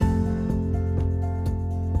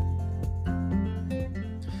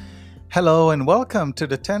Hello and welcome to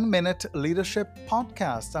the 10-Minute Leadership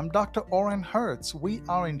Podcast. I'm Dr. Oren Hertz. We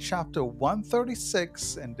are in chapter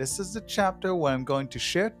 136, and this is the chapter where I'm going to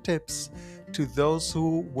share tips to those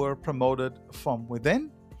who were promoted from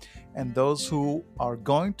within and those who are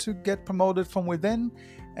going to get promoted from within.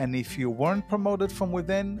 And if you weren't promoted from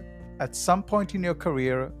within at some point in your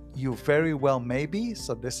career, you very well may be.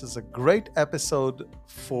 So this is a great episode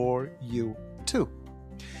for you too.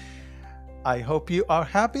 I hope you are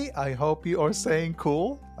happy. I hope you are saying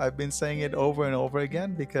cool. I've been saying it over and over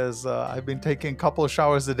again because I've been taking a couple of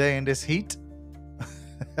showers a day in this heat.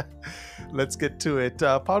 Let's get to it.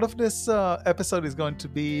 Part of this episode is going to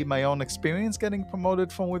be my own experience getting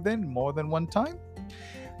promoted from within more than one time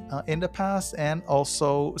in the past, and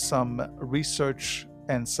also some research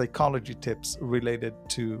and psychology tips related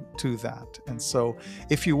to that. And so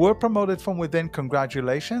if you were promoted from within,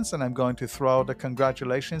 congratulations. And I'm going to throw the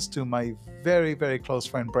congratulations to my very, very close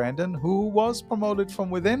friend Brandon, who was promoted from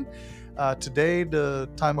within. Today, the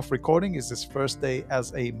time of recording, is his first day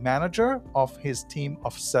as a manager of his team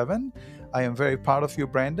of 7. I am very proud of you,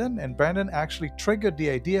 Brandon. And Brandon actually triggered the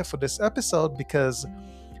idea for this episode because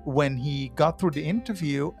when he got through the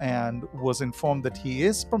interview and was informed that he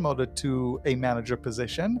is promoted to a manager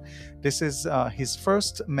position, this is his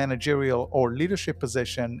first managerial or leadership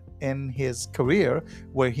position in his career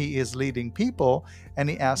where he is leading people. And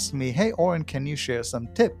he asked me, "Hey, Oren, can you share some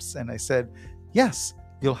tips?" And I said, "Yes,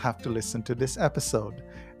 you'll have to listen to this episode."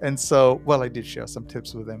 And so, well, I did share some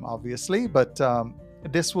tips with him, obviously, but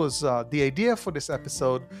this was the idea for this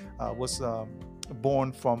episode was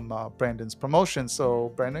born from Brandon's promotion.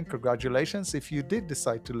 So Brandon, congratulations if you did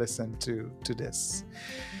decide to listen to this.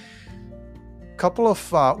 Couple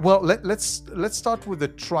of let's start with the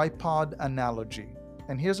tripod analogy.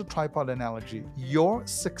 And here's a tripod analogy. Your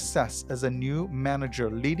success as a new manager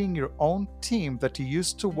leading your own team that you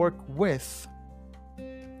used to work with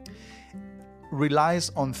relies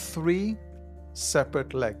on 3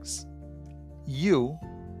 separate legs. You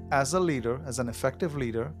as a leader, as an effective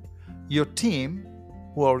leader, your team,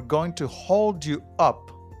 who are going to hold you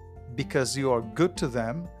up because you are good to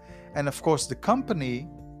them, and of course the company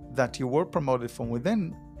that you were promoted from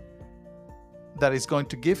within that is going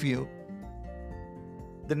to give you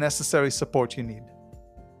the necessary support you need.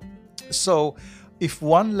 So if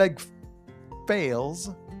one leg fails,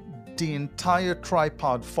 the entire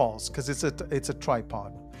tripod falls because it's a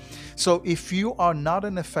tripod. So if you are not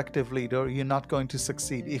an effective leader, you're not going to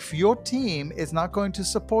succeed. If your team is not going to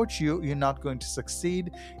support you, you're not going to succeed.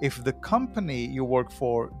 If the company you work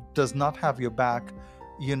for does not have your back,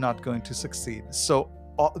 you're not going to succeed. So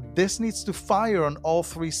this needs to fire on all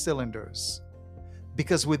 3 cylinders,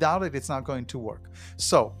 because without it, it's not going to work.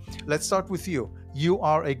 So let's start with you. You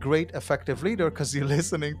are a great effective leader because you're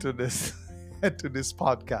listening to this to this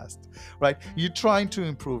podcast, right? You're trying to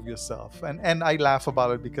improve yourself. And I laugh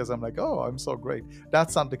about it because I'm like, oh, I'm so great.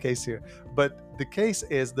 That's not the case here. But the case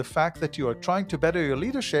is the fact that you are trying to better your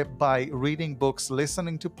leadership by reading books,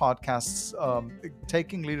 listening to podcasts,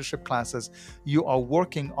 taking leadership classes. You are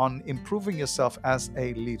working on improving yourself as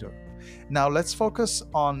a leader. Now let's focus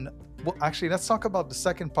on let's talk about the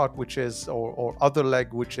second part, which is, or other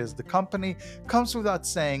leg, which is the company. Comes without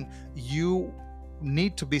saying, you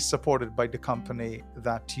need to be supported by the company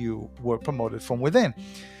that you were promoted from within.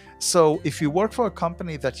 So if you work for a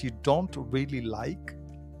company that you don't really like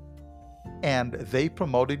and they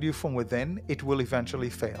promoted you from within, it will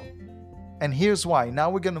eventually fail. And here's why.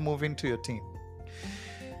 Now we're going to move into your team.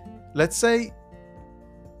 Let's say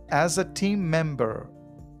as a team member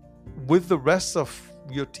with the rest of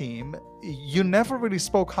your team, you never really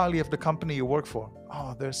spoke highly of the company you work for.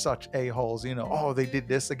 Oh, they're such a-holes, oh, they did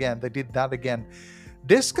this again, they did that again.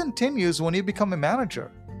 This continues when you become a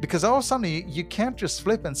manager, because all of a sudden you can't just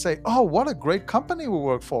flip and say, oh, what a great company we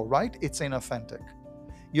work for, right? It's inauthentic.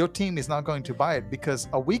 Your team is not going to buy it because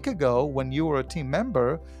a week ago when you were a team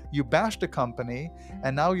member, you bashed the company,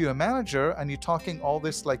 and now you're a manager and you're talking all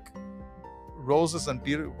this like roses and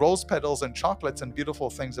rose petals and chocolates and beautiful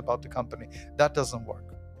things about the company. That doesn't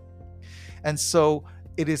work. And so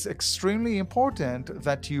it is extremely important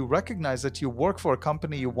that you recognize that you work for a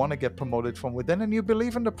company you want to get promoted from within, and you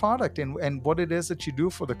believe in the product and what it is that you do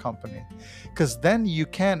for the company. Because then you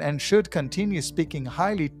can and should continue speaking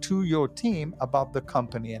highly to your team about the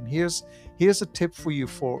company. And here's a tip for you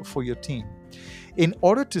for your team. In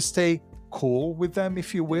order to stay cool with them,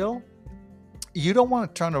 if you will, you don't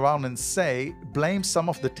want to turn around and blame some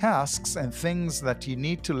of the tasks and things that you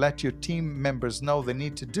need to let your team members know they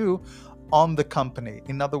need to do on the company.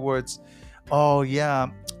 In other words, oh yeah,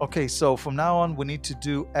 okay, so from now on we need to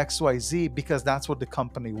do XYZ because that's what the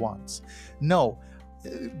company wants. No,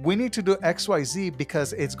 we need to do XYZ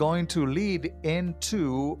because it's going to lead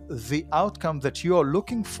into the outcome that you are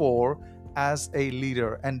looking for as a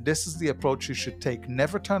leader. And this is the approach you should take.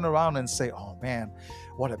 Never turn around and say, oh man,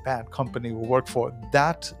 what a bad company we work for.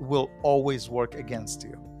 That will always work against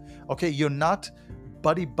you. Okay, you're not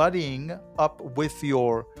buddying up with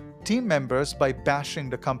your team members by bashing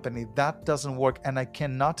the company. That doesn't work. And I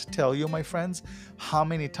cannot tell you, my friends, how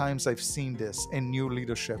many times I've seen this in new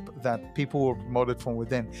leadership, that people were promoted from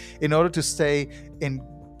within. In order to stay in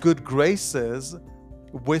good graces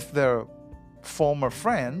with their former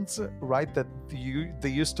friends, right, that they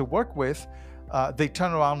used to work with, they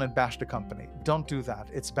turn around and bash the company. Don't do that.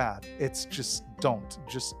 It's bad. It's just don't.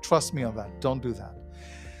 Just trust me on that. Don't do that.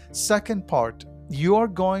 Second part, you are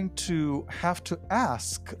going to have to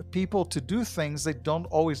ask people to do things they don't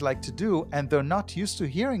always like to do, and they're not used to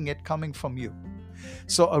hearing it coming from you.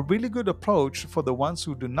 So a really good approach for the ones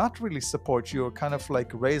who do not really support you, or kind of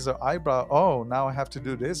like raise their eyebrow, oh, now I have to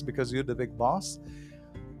do this because you're the big boss.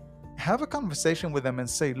 Have a conversation with them and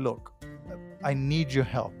say, look, I need your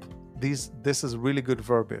help. This is really good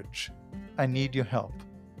verbiage. I need your help.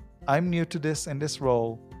 I'm new to this in this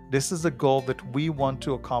role. This is a goal that we want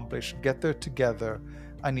to accomplish. Get there together.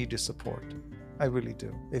 I need your support. I really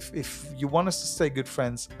do. If you want us to stay good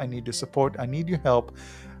friends, I need your support. I need your help.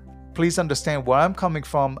 Please understand where I'm coming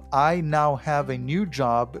from. I now have a new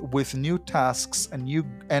job with new tasks and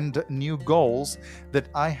new goals that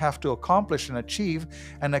I have to accomplish and achieve,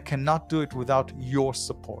 and I cannot do it without your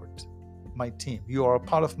support. My team. You are a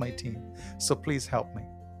part of my team. So please help me.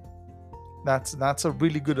 That's a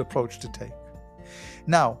really good approach to take.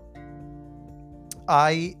 Now,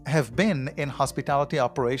 I have been in hospitality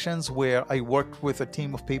operations where I worked with a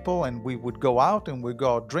team of people, and we would go out and we'd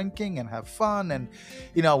go out drinking and have fun. And,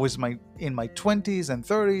 I was in my 20s and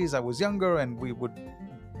 30s. I was younger, and we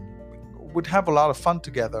would have a lot of fun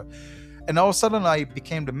together. And all of a sudden I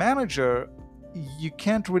became the manager. You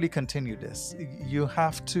can't really continue this.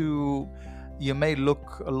 You may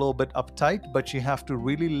look a little bit uptight, but you have to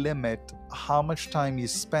really limit how much time you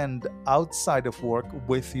spend outside of work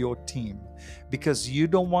with your team, because you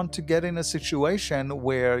don't want to get in a situation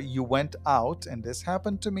where you went out, and this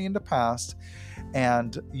happened to me in the past,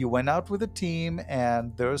 and you went out with a team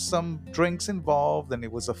and there's some drinks involved and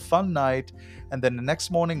it was a fun night, and then the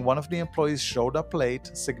next morning one of the employees showed up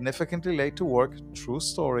late, significantly late to work, true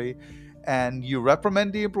story, and you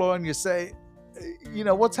reprimand the employee and you say,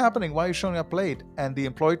 what's happening? Why are you showing up late? And the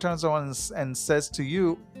employee turns around and says to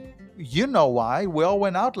you, you know why? We all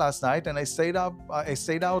went out last night and I stayed out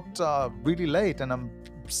really late and I'm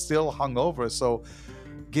still hungover. So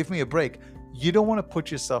give me a break. You don't want to put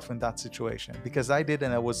yourself in that situation, because I did,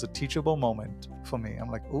 and it was a teachable moment for me. I'm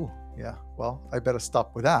like, oh yeah, well, I better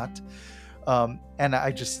stop with that. And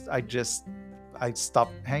I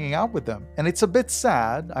stopped hanging out with them. And it's a bit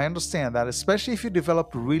sad. I understand that, especially if you develop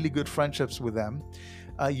really good friendships with them,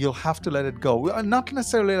 you'll have to let it go. Not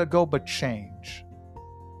necessarily let it go, but change.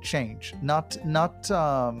 Not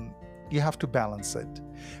you have to balance it,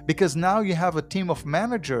 because now you have a team of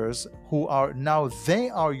managers who are they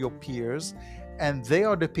are your peers, and they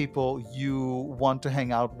are the people you want to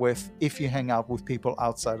hang out with if you hang out with people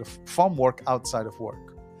outside of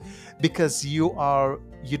work, because you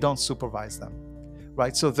don't supervise them.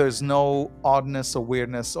 Right? So there's no oddness or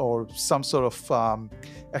weirdness or some sort of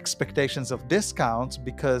expectations of discounts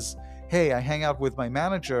because, hey, I hang out with my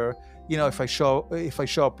manager. If I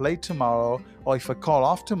show up late tomorrow, or if I call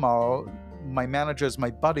off tomorrow, my manager is my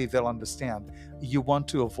buddy. They'll understand. You want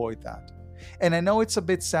to avoid that. And I know it's a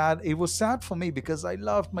bit sad. It was sad for me because I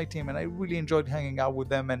loved my team and I really enjoyed hanging out with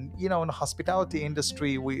them. And in the hospitality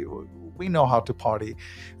industry, we know how to party,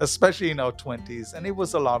 especially in our 20s, and it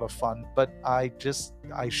was a lot of fun. But I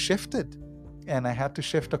shifted, and I had to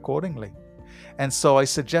shift accordingly. And so I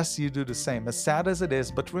suggest you do the same, as sad as it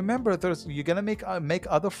is. But remember, you're gonna make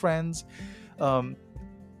other friends.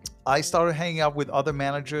 I started hanging out with other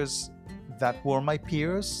managers that were my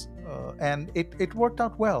peers, and it worked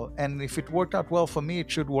out well. And if it worked out well for me, it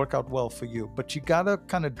should work out well for you. But you gotta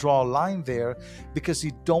kind of draw a line there, because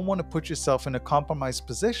you don't want to put yourself in a compromised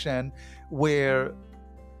position where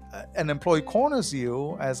an employee corners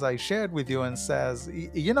you, as I shared with you, and says,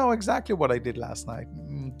 you know exactly what I did last night.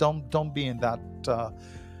 Don't be in that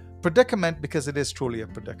predicament, because it is truly a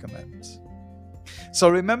predicament. So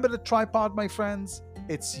remember the tripod, my friends.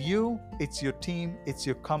 It's you, it's your team, it's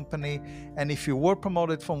your company. And if you were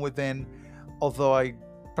promoted from within, although I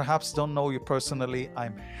perhaps don't know you personally,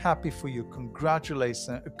 I'm happy for you.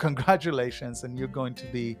 Congratulations, and you're going to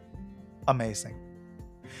be amazing.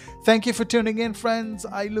 Thank you for tuning in, friends.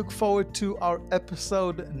 I look forward to our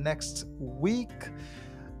episode next week.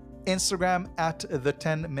 Instagram at the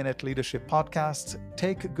 10 Minute Leadership Podcast.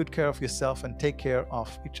 Take good care of yourself and take care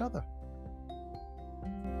of each other.